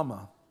God's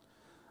drama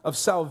of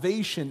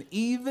salvation,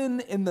 even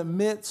in the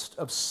midst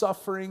of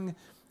suffering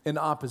and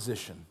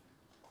opposition.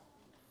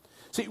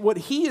 See, what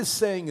he is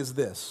saying is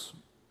this: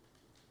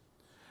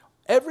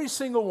 every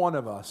single one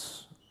of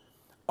us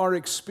are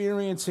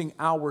experiencing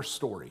our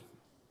story.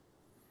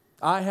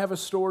 I have a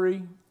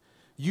story,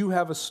 you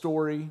have a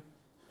story.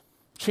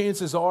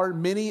 Chances are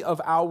many of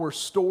our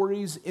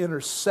stories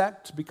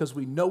intersect because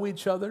we know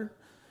each other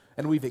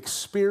and we've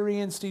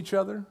experienced each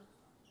other.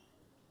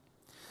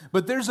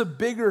 But there's a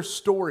bigger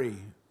story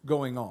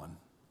going on.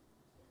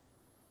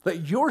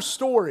 Like, your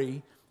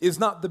story is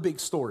not the big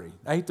story.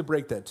 I hate to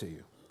break that to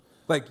you.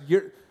 Like,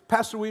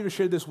 Pastor Weaver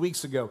shared this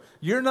weeks ago.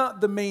 You're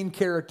not the main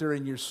character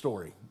in your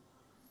story,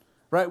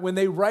 right? When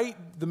they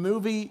write the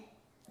movie,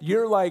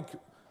 you're like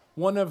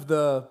one of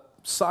the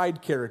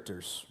side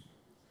characters.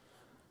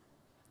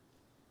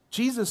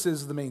 Jesus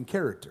is the main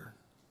character.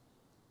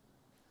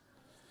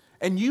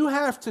 And you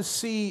have to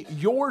see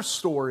your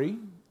story,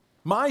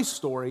 my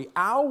story,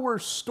 our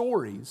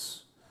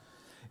stories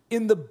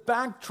in the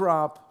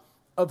backdrop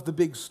of the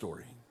big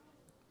story.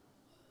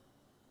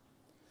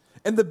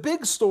 And the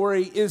big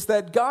story is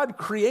that God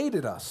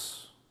created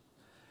us,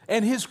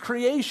 and his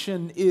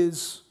creation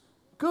is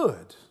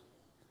good.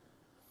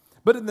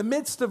 But in the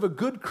midst of a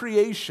good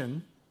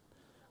creation,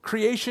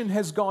 creation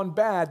has gone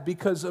bad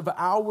because of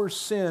our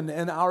sin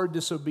and our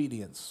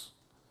disobedience.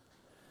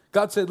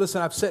 God said,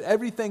 listen, I've set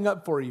everything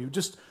up for you.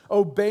 Just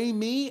obey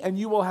me and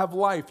you will have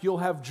life. You'll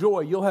have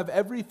joy. You'll have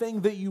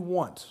everything that you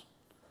want.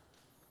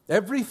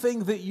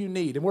 Everything that you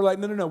need. And we're like,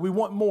 no, we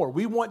want more.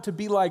 We want to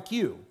be like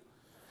you.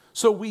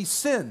 So we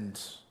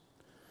sinned.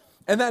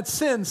 And that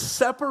sin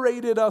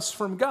separated us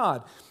from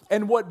God.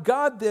 And what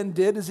God then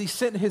did is he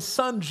sent his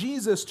son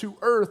Jesus to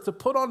earth to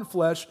put on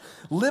flesh,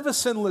 live a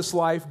sinless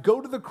life, go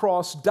to the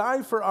cross,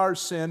 die for our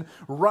sin,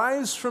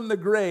 rise from the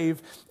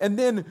grave, and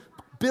then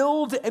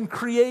build and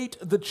create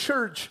the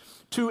church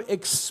to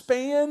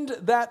expand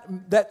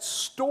that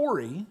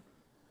story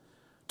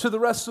to the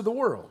rest of the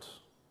world.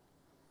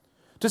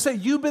 To say,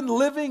 you've been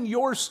living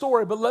your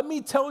story, but let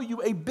me tell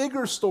you a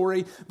bigger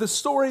story, the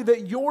story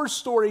that your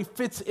story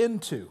fits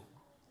into.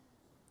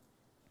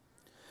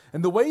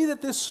 And the way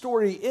that this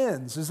story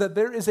ends is that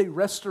there is a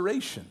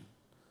restoration.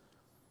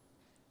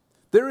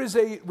 There is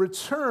a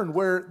return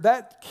where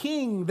that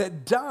king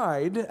that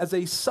died as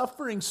a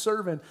suffering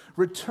servant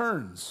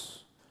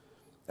returns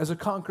as a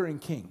conquering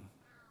king.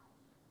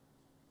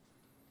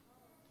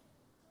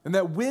 And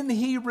that when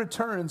he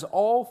returns,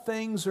 all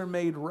things are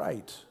made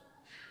right.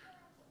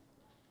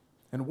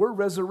 And we're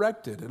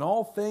resurrected, and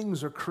all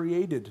things are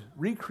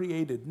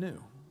recreated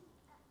new.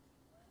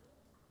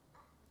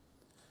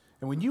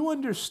 And when you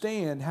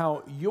understand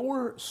how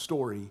your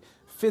story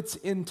fits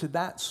into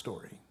that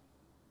story,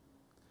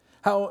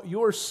 how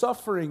your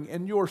suffering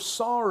and your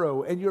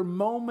sorrow and your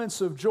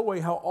moments of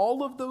joy, how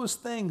all of those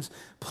things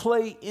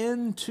play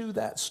into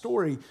that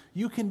story,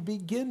 you can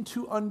begin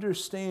to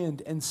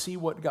understand and see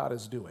what God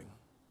is doing.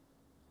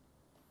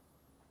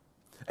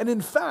 And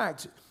in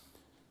fact,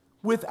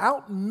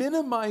 without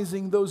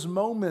minimizing those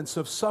moments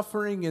of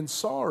suffering and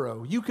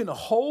sorrow, you can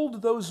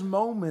hold those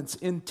moments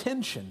in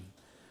tension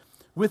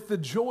with the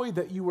joy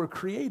that you were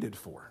created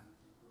for.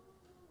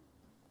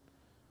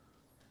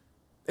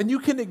 And you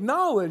can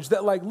acknowledge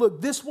that, like, look,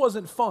 this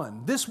wasn't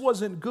fun. This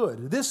wasn't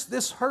good.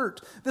 This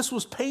hurt. This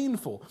was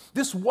painful.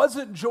 This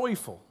wasn't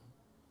joyful.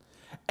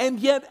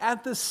 And yet,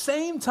 at the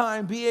same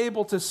time, be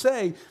able to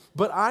say,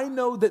 but I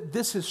know that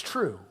this is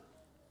true.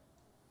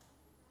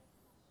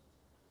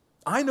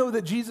 I know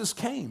that Jesus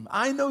came.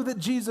 I know that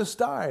Jesus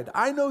died.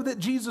 I know that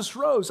Jesus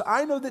rose.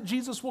 I know that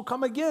Jesus will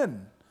come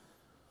again.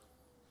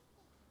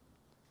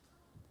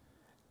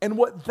 And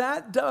what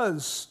that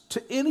does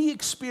to any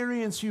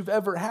experience you've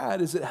ever had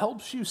is it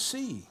helps you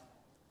see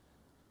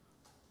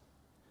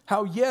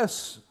how,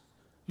 yes,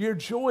 your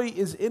joy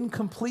is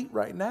incomplete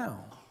right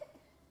now.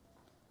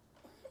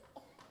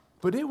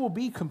 but it will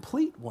be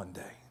complete one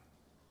day.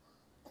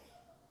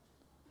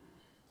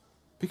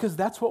 Because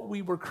that's what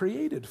we were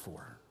created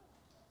for.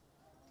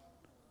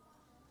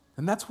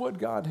 And that's what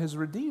God has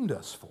redeemed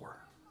us for.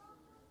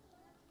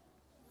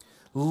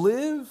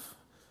 Live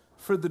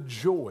for the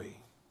joy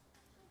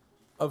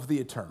of the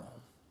eternal.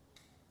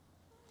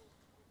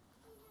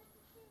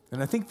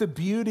 And I think the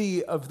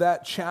beauty of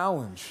that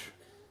challenge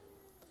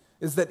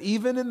is that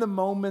even in the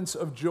moments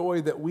of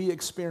joy that we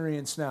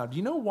experience now, do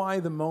you know why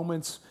the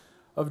moments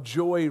of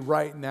joy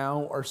right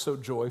now are so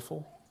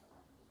joyful?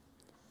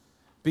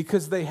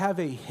 Because they have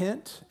a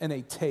hint and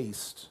a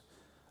taste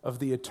of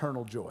the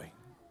eternal joy.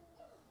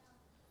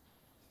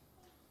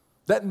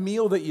 That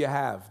meal that you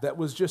have that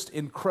was just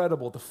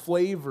incredible, the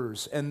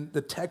flavors and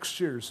the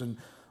textures and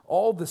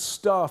all the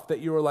stuff that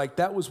you were like,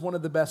 that was one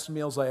of the best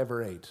meals I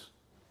ever ate.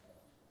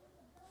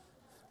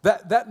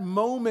 That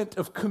moment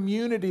of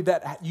community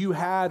that you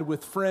had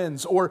with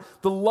friends, or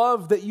the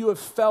love that you have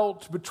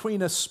felt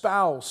between a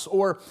spouse,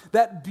 or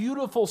that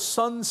beautiful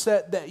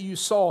sunset that you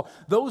saw,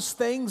 those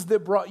things that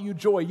brought you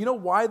joy. You know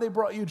why they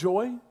brought you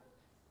joy?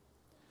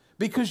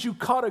 Because you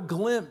caught a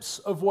glimpse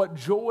of what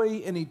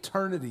joy in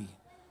eternity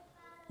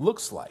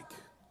looks like.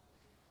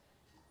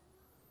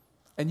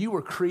 And you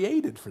were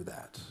created for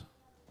that.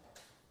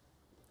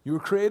 You were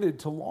created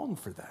to long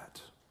for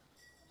that.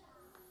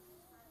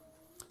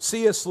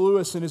 C.S.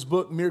 Lewis, in his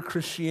book, Mere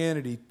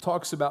Christianity,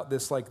 talks about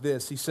this like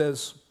this. He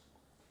says,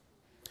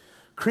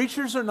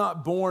 creatures are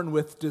not born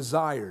with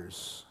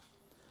desires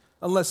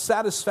unless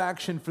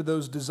satisfaction for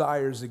those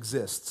desires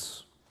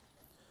exists.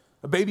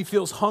 A baby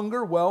feels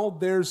hunger, well,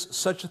 there's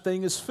such a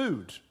thing as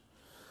food.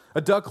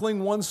 A duckling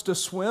wants to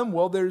swim,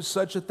 well, there's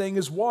such a thing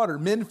as water.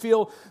 Men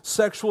feel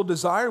sexual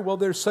desire, well,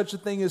 there's such a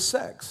thing as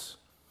sex.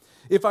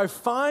 If I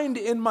find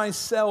in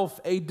myself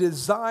a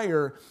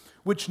desire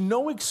which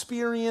no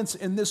experience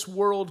in this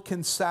world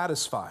can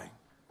satisfy,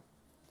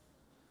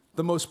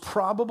 the most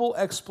probable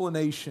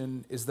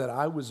explanation is that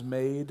I was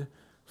made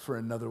for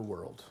another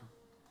world.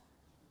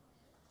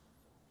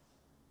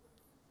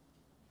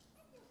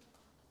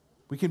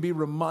 We can be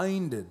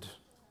reminded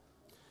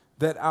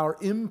that our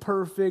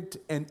imperfect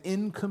and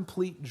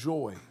incomplete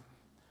joy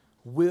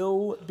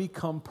will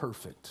become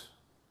perfect,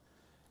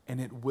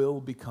 and it will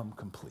become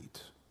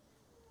complete.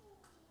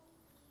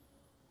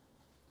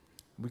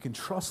 We can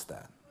trust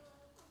that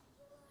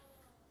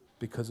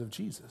because of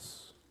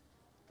Jesus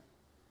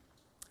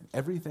and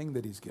everything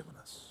that he's given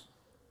us.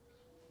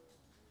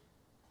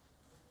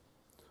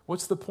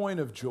 What's the point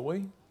of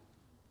joy?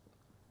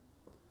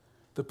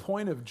 The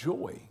point of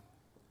joy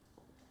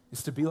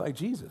is to be like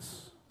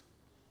Jesus.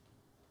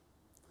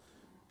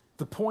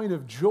 The point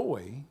of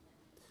joy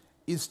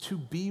is to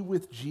be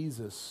with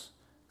Jesus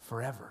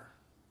forever.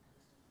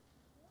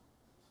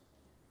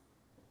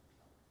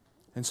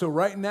 And so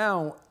right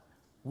now,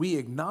 we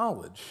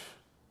acknowledge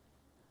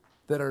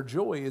that our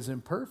joy is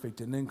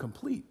imperfect and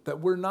incomplete, that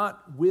we're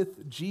not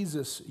with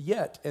Jesus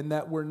yet, and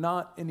that we're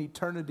not in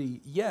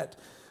eternity yet.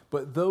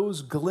 But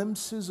those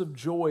glimpses of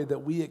joy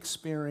that we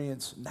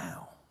experience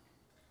now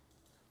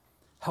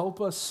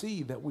help us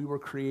see that we were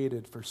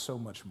created for so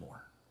much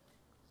more.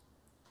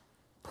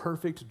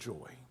 Perfect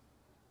joy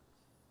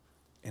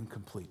and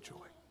complete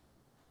joy.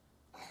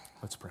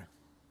 Let's pray.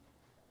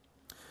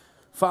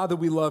 Father,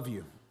 we love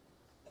you,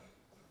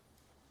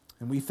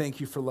 and we thank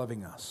you for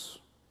loving us.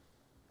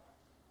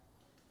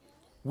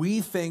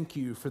 We thank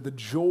you for the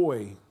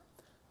joy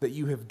that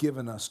you have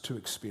given us to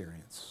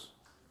experience.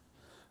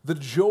 The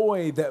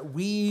joy that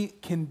we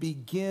can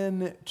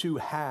begin to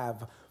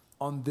have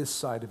on this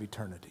side of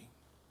eternity.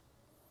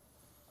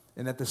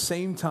 And at the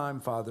same time,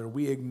 Father,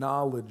 we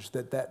acknowledge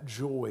that that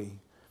joy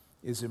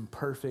is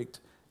imperfect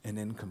and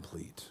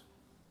incomplete.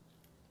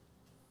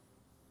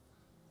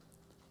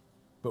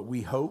 But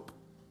we hope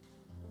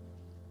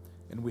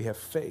and we have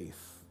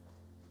faith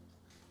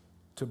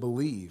to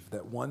believe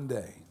that one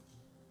day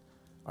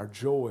our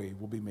joy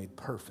will be made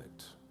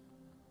perfect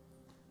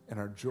and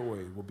our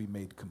joy will be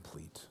made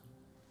complete.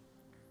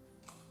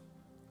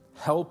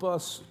 Help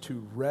us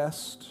to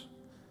rest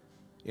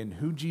in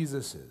who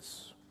Jesus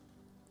is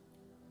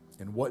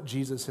and what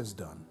Jesus has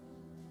done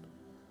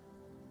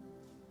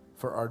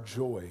for our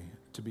joy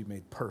to be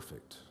made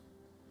perfect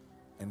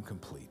and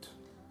complete.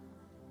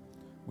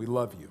 We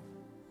love you.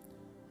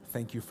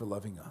 Thank you for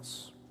loving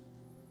us.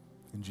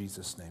 In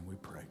Jesus' name we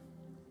pray.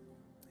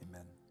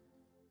 Amen.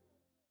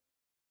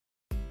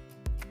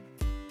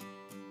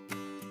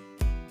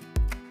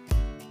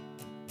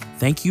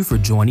 Thank you for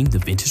joining the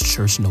Vintage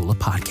Church NOLA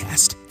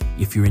podcast.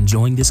 If you're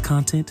enjoying this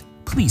content,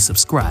 please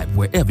subscribe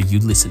wherever you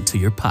listen to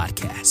your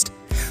podcast.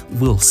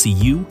 We'll see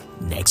you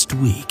next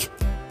week.